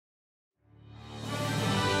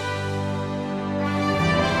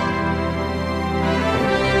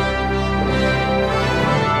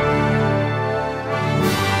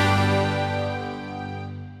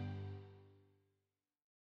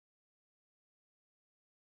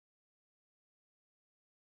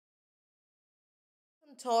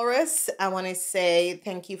Taurus, I want to say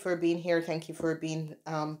thank you for being here. Thank you for being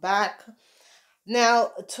back.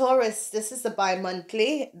 Now, Taurus, this is the bi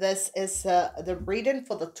monthly. This is the reading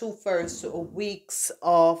for the two first weeks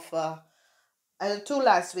of two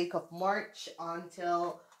last week of March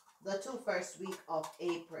until the two first week of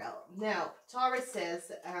April. Now, Taurus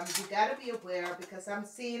says you got to be aware because I'm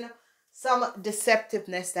seeing some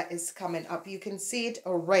deceptiveness that is coming up. You can see it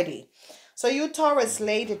already. So you Taurus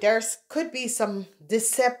lady, there's could be some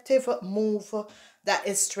deceptive move that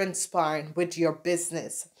is transpiring with your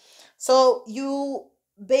business. So you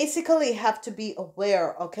basically have to be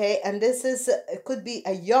aware, okay? And this is it could be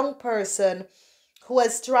a young person who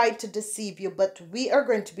has tried to deceive you, but we are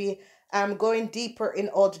going to be going deeper in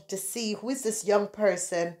order to see who is this young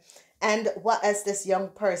person and what has this young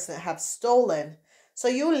person have stolen. So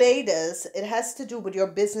you ladies, it has to do with your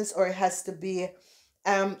business or it has to be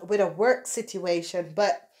with a work situation.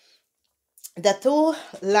 But the two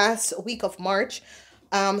last week of March,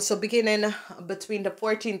 so beginning between the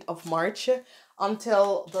 14th of March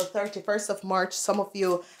until the 31st of March, some of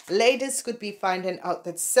you ladies could be finding out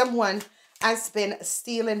that someone has been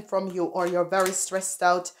stealing from you or you're very stressed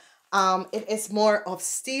out. It is more of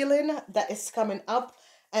stealing that is coming up.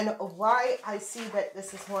 And why I see that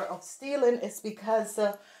this is more of stealing is because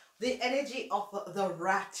the energy of the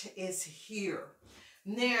rat is here.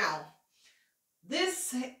 Now,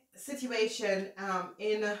 this situation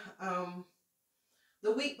in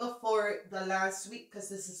the week before the last week, because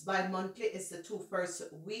this is bi-monthly, is the two first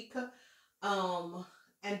week.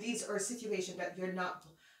 And these are situations that you're not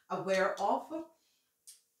aware of.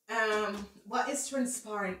 What is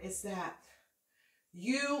transpiring is that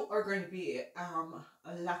you are going to be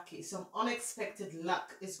lucky. Some unexpected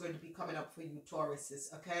luck is going to be coming up for you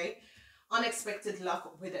Tauruses, okay? Unexpected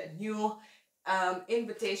luck with a new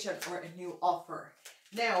invitation or a new offer.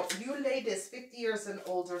 Now, you ladies 50 years and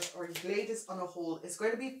older, or ladies on a whole, is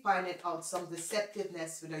going to be finding out some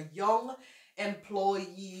deceptiveness with a young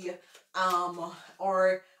employee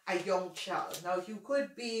or a young child. Now, you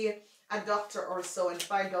could be a doctor or so and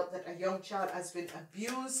find out that a young child has been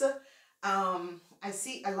abused. I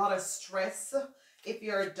see a lot of stress. If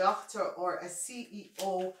you're a doctor or a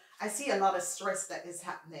CEO, I see a lot of stress that is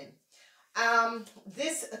happening.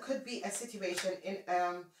 This could be a situation in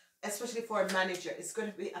especially for a manager. It's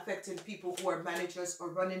going to be affecting people who are managers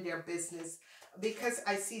or running their business because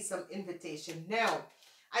I see some invitation. Now,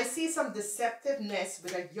 I see some deceptiveness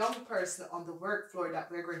with a young person on the work floor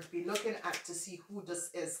that we're going to be looking at to see who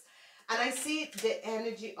this is. And I see the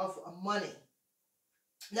energy of money.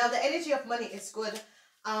 Now, the energy of money is good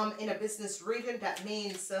in a business reading. That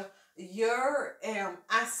means your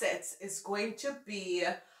assets is going to be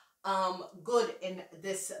good in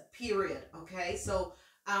this period, okay? So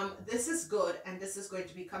this is good, and this is going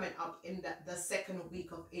to be coming up in the second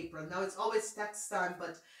week of April. Now, it's always tax time,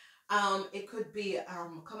 but it could be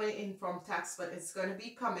coming in from tax, but it's going to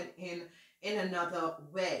be coming in another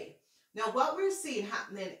way. Now, what we're seeing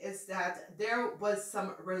happening is that there was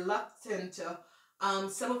some reluctant,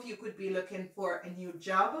 some of you could be looking for a new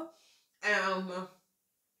job.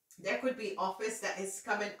 There could be office that is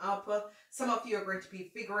coming up. Some of you are going to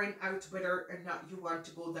be figuring out whether or not you want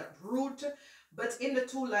to go that route. But in the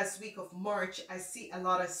two last week of March, I see a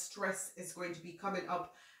lot of stress is going to be coming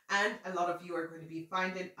up. And a lot of you are going to be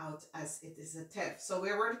finding out as it is a theft. So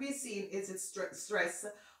we're going to be seeing, is it stress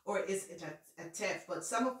or is it a theft? But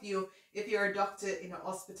some of you, if you're a doctor in a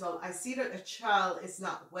hospital, I see that a child is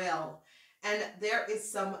not well. And there is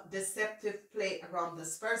some deceptive play around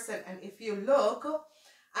this person. And if you look,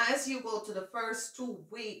 as you go to the first 2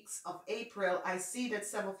 weeks of April, I see that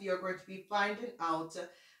some of you are going to be finding out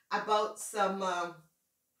about some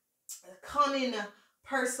cunning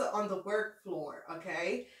person on the work floor,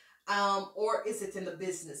 okay? Or is it in the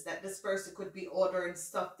business that this person could be ordering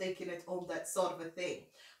stuff, taking it home, that sort of a thing.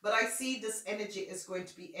 But I see this energy is going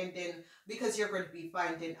to be ending because you're going to be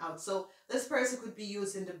finding out. So this person could be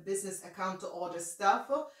using the business account to order stuff.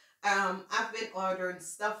 I've been ordering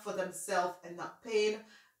stuff for themselves and not paying,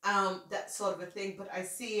 that sort of a thing. But I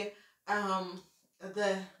see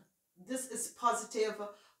this is positive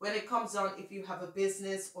when it comes on if you have a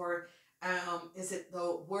business or is it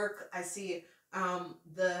the work. I see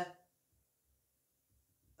the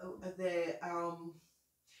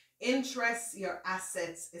interest, your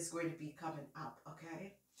assets is going to be coming up,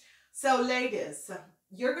 okay? So ladies,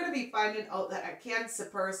 you're going to be finding out that a Cancer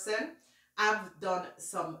person have done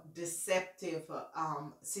some deceptive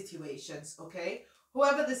situations, okay?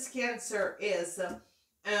 Whoever this Cancer is,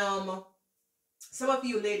 some of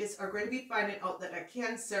you ladies are going to be finding out that a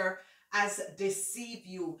Cancer as deceive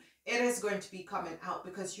you, it is going to be coming out,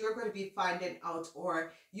 because you're going to be finding out,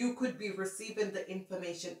 or you could be receiving the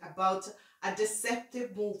information about a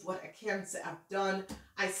deceptive move what a Cancer have done.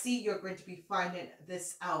 I see you're going to be finding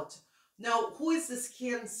this out. Now, who is this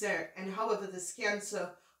Cancer? And however this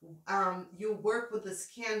Cancer, you work with this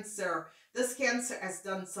Cancer. This Cancer has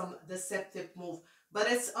done some deceptive move, but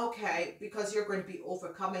it's okay, because you're going to be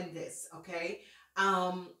overcoming this, okay?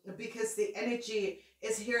 Because the energy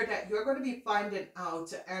is here that you're going to be finding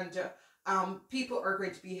out, and people are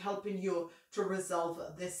going to be helping you to resolve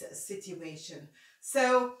this situation.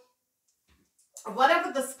 So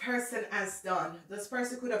whatever this person has done, this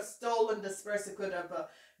person could have stolen, this person could have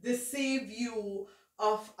deceived you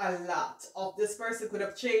of a lot, of this person could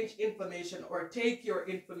have changed information or take your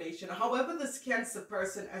information. However this Cancer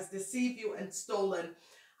person has deceived you and stolen,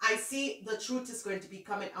 I see the truth is going to be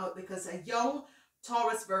coming out, because a young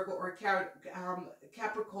Taurus, Virgo, or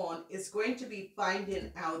Capricorn is going to be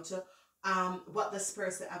finding out what this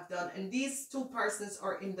person have done. And these two persons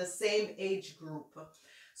are in the same age group.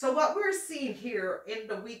 So what we're seeing here in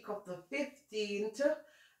the week of the 15th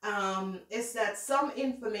is that some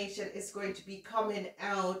information is going to be coming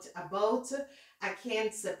out about a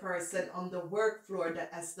Cancer person on the work floor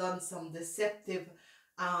that has done some deceptive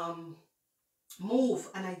move,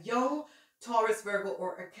 and a young Taurus, Virgo,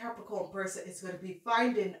 or a Capricorn person is going to be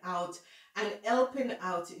finding out and helping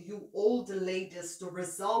out you older ladies to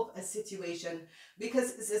resolve a situation,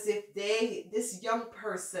 because it's as if this young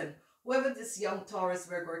person, whoever this young Taurus,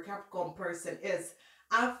 Virgo, or Capricorn person is,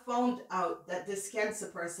 I've found out that this Cancer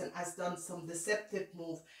person has done some deceptive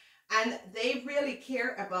move, and they really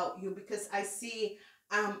care about you, because I see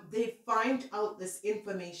they find out this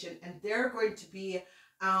information, and they're going to be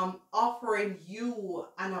offering you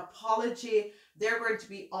an apology. They're going to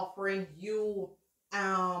be offering you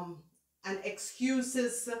an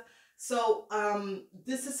excuses. So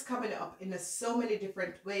this is coming up in so many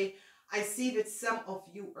different ways. I see that some of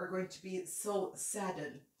you are going to be so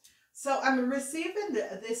saddened. So I'm receiving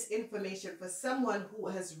this information for someone who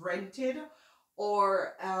has rented,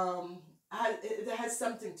 or it has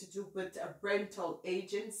something to do with a rental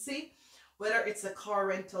agency, whether it's a car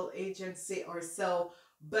rental agency or so.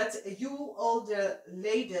 But you older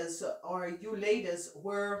ladies, or you ladies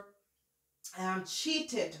were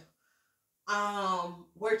cheated.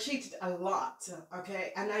 Were cheated a lot,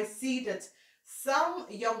 okay? And I see that some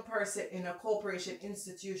young person in a corporation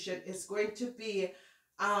institution is going to be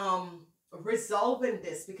resolving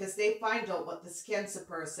this, because they find out what this Cancer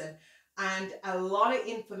person, and a lot of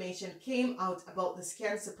information came out about this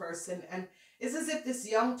Cancer person, and it's as if this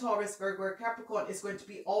young Taurus, Virgo, or Capricorn is going to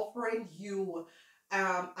be offering you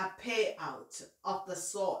a payout of the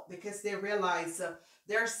sort, because they realize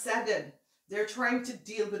they're saddened. They're trying to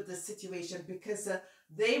deal with the situation, because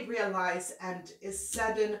they realize and is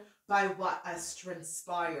saddened by what has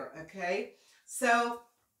transpired, okay? So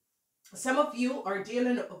some of you are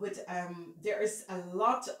dealing with, there is a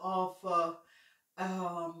lot of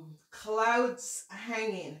clouds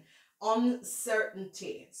hanging,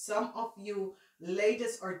 uncertainty. Some of you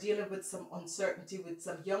ladies are dealing with some uncertainty with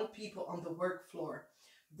some young people on the work floor.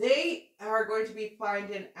 They are going to be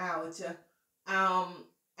finding out,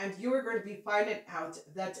 and you're going to be finding out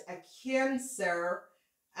that a Cancer,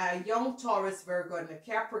 a young Taurus, Virgo, and a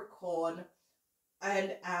Capricorn,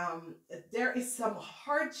 and there is some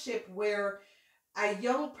hardship where a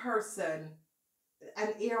young person,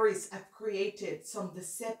 an Aries, have created some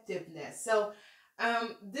deceptiveness. So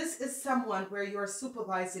this is someone where you're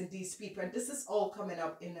supervising these people, and this is all coming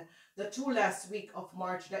up in the last week of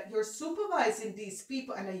March, that you're supervising these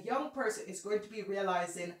people, and a young person is going to be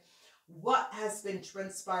realizing what has been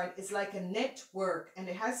transpired. It's like a network, and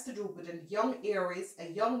it has to do with a young Aries,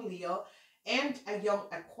 a young Leo, and a young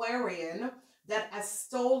Aquarian that has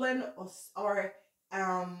stolen or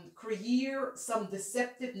create some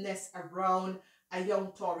deceptiveness around a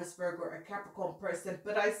young Taurus, Virgo, or a Capricorn person.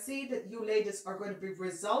 But I see that you ladies are going to be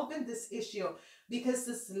resolving this issue, because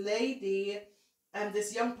this lady and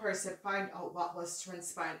this young person find out what was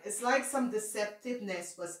transpiring. It's like some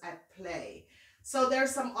deceptiveness was at play. So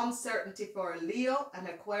there's some uncertainty for Leo and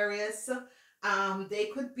Aquarius. They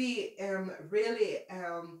could be really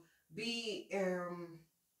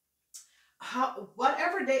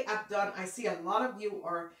whatever they have done. I see a lot of you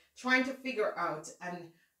are trying to figure out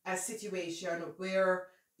a situation where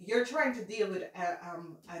you're trying to deal with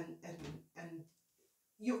and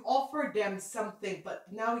you offer them something,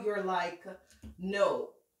 but now you're like, no.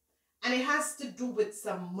 And it has to do with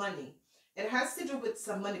some money. It has to do with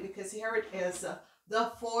some money, because here it is,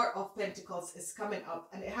 the Four of Pentacles is coming up,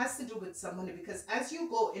 and it has to do with some money, because as you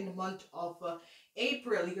go in the month of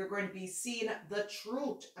April, you're going to be seeing the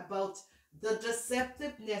truth about the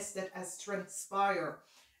deceptiveness that has transpired.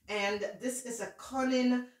 And this is a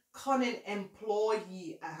cunning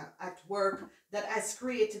employee at work that has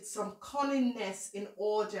created some cunningness in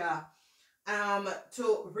order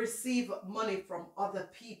to receive money from other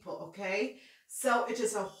people. Okay, so it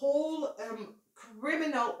is a whole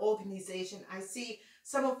criminal organization. I see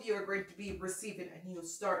some of you are going to be receiving a new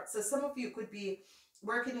start. So some of you could be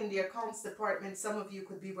working in the accounts department, some of you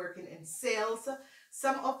could be working in sales,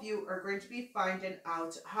 some of you are going to be finding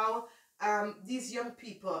out how these young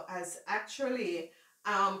people has actually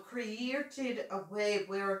created a way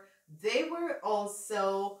where they were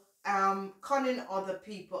also conning other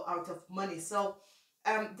people out of money. So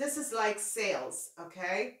this is like sales.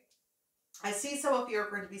 Okay, I see some of you are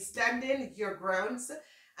going to be standing your grounds,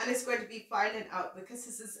 and it's going to be finding out, because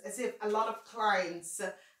this is as if a lot of clients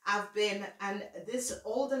have been, and this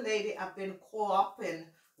older lady have been co-oping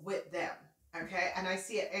with them. Okay, and I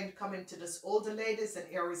see an end coming to this older lady. It's an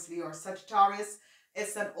Aries, Leo, or Sagittarius.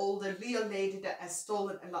 It's an older Leo lady that has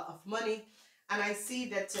stolen a lot of money, and I see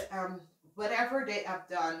that whatever they have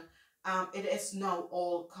done, it is now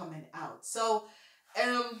all coming out. So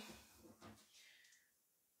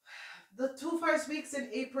the 2 first weeks in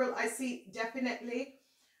April, I see definitely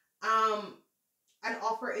an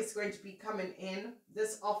offer is going to be coming in.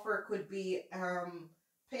 This offer could be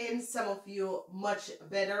paying some of you much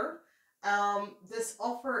better. This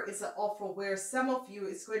offer is an offer where some of you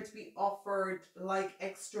is going to be offered like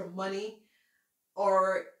extra money,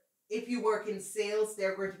 or if you work in sales,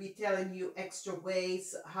 they're going to be telling you extra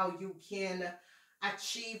ways how you can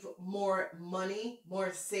achieve more money,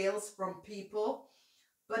 more sales from people,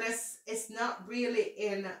 but it's not really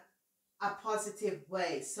in a positive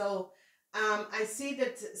way. So I see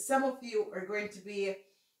that some of you are going to be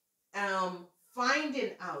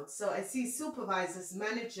finding out. So I see supervisors,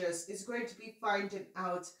 managers is going to be finding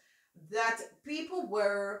out that people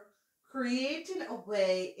were creating a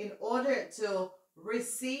way in order to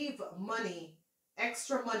receive money,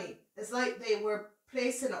 extra money. It's like they were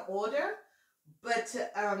placing an order, but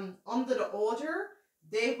under the order,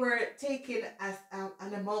 they were taking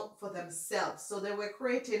an amount for themselves. So they were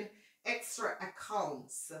creating extra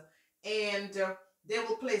accounts, and they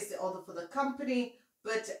will place the order for the company,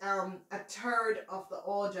 but a third of the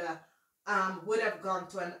order would have gone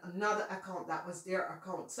to another account that was their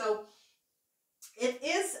account. So it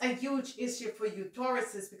is a huge issue for you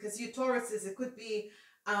Tauruses, because you Tauruses, it could be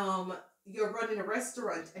you're running a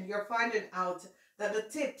restaurant and you're finding out that the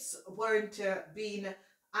tips weren't being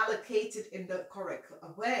allocated in the correct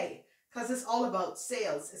way, because it's all about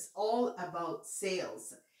sales. It's all about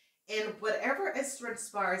sales. And whatever is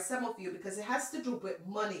transpired, some of you, because it has to do with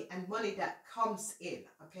money and money that comes in,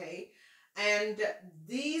 okay? And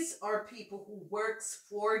these are people who works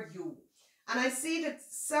for you. And I see that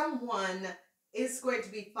someone is going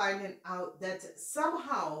to be finding out that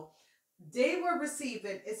somehow they were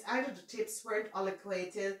receiving, it's either the tips weren't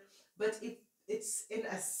allocated, but if it's in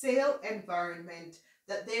a sale environment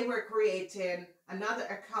that they were creating another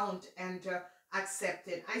account and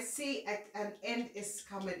accepting. I see an end is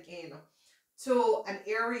coming in to an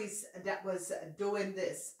Aries that was doing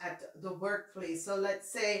this at the workplace. So let's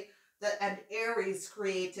say that an Aries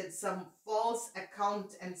created some false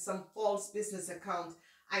account and some false business account.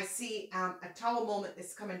 I see a Tower moment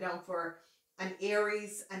is coming down for an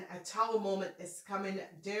Aries, and a Tower moment is coming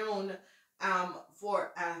down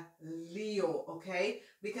for a Leo, okay?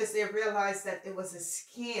 Because they realized that it was a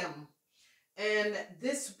scam. And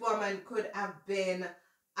this woman could have been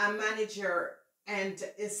a manager and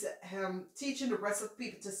is teaching the rest of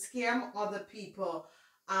people to scam other people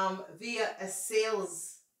via a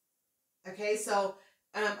sales. Okay, so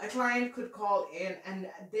a client could call in and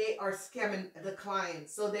they are scamming the client.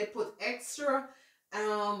 So they put extra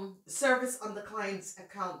service on the client's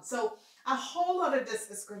account. So a whole lot of this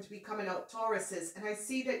is going to be coming out, Tauruses. And I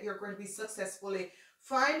see that you're going to be successfully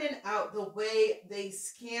finding out the way they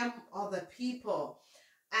scam other people.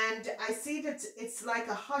 And I see that it's like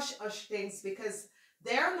a hush-hush things, because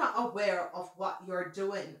they're not aware of what you're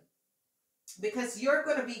doing, because you're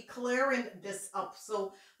going to be clearing this up.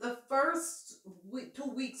 So the first 2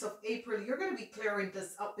 weeks of April, you're going to be clearing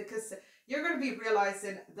this up, because you're going to be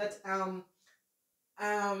realizing that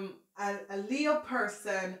a Leo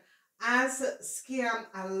person has scammed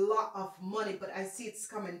a lot of money, but I see it's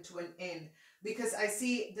coming to an end, because I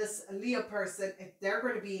see this Leo person, if they're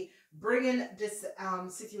going to be bringing this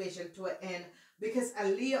situation to an end, because a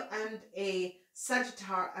Leo and a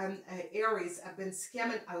Sagittarius and Aries have been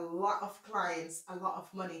scamming a lot of clients, a lot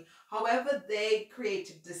of money. However, they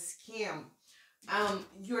created the scam.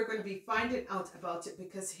 you're going to be finding out about it,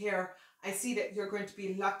 because here I see that you're going to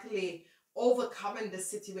be luckily overcoming the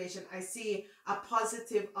situation. I see a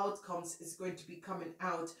positive outcomes is going to be coming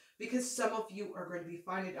out, because some of you are going to be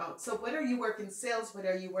finding out. So whether you work in sales,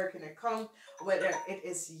 whether you work in account, whether it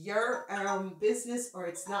is your business or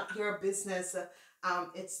it's not your business,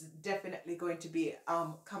 it's definitely going to be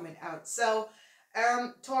coming out. So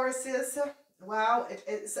Tauruses, wow,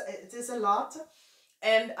 it is a lot.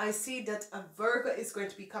 And I see that a Virgo is going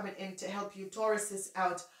to be coming in to help you Tauruses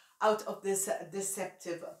out of this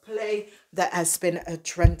deceptive play that has been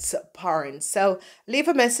transparent. So leave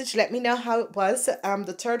a message. Let me know how it was.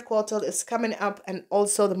 The third quarter is coming up, and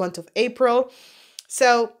also the month of April.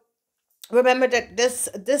 So remember that this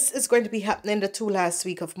is going to be happening the two last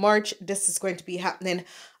week of March. This is going to be happening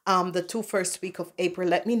the two first week of April.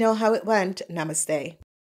 Let me know how it went. Namaste.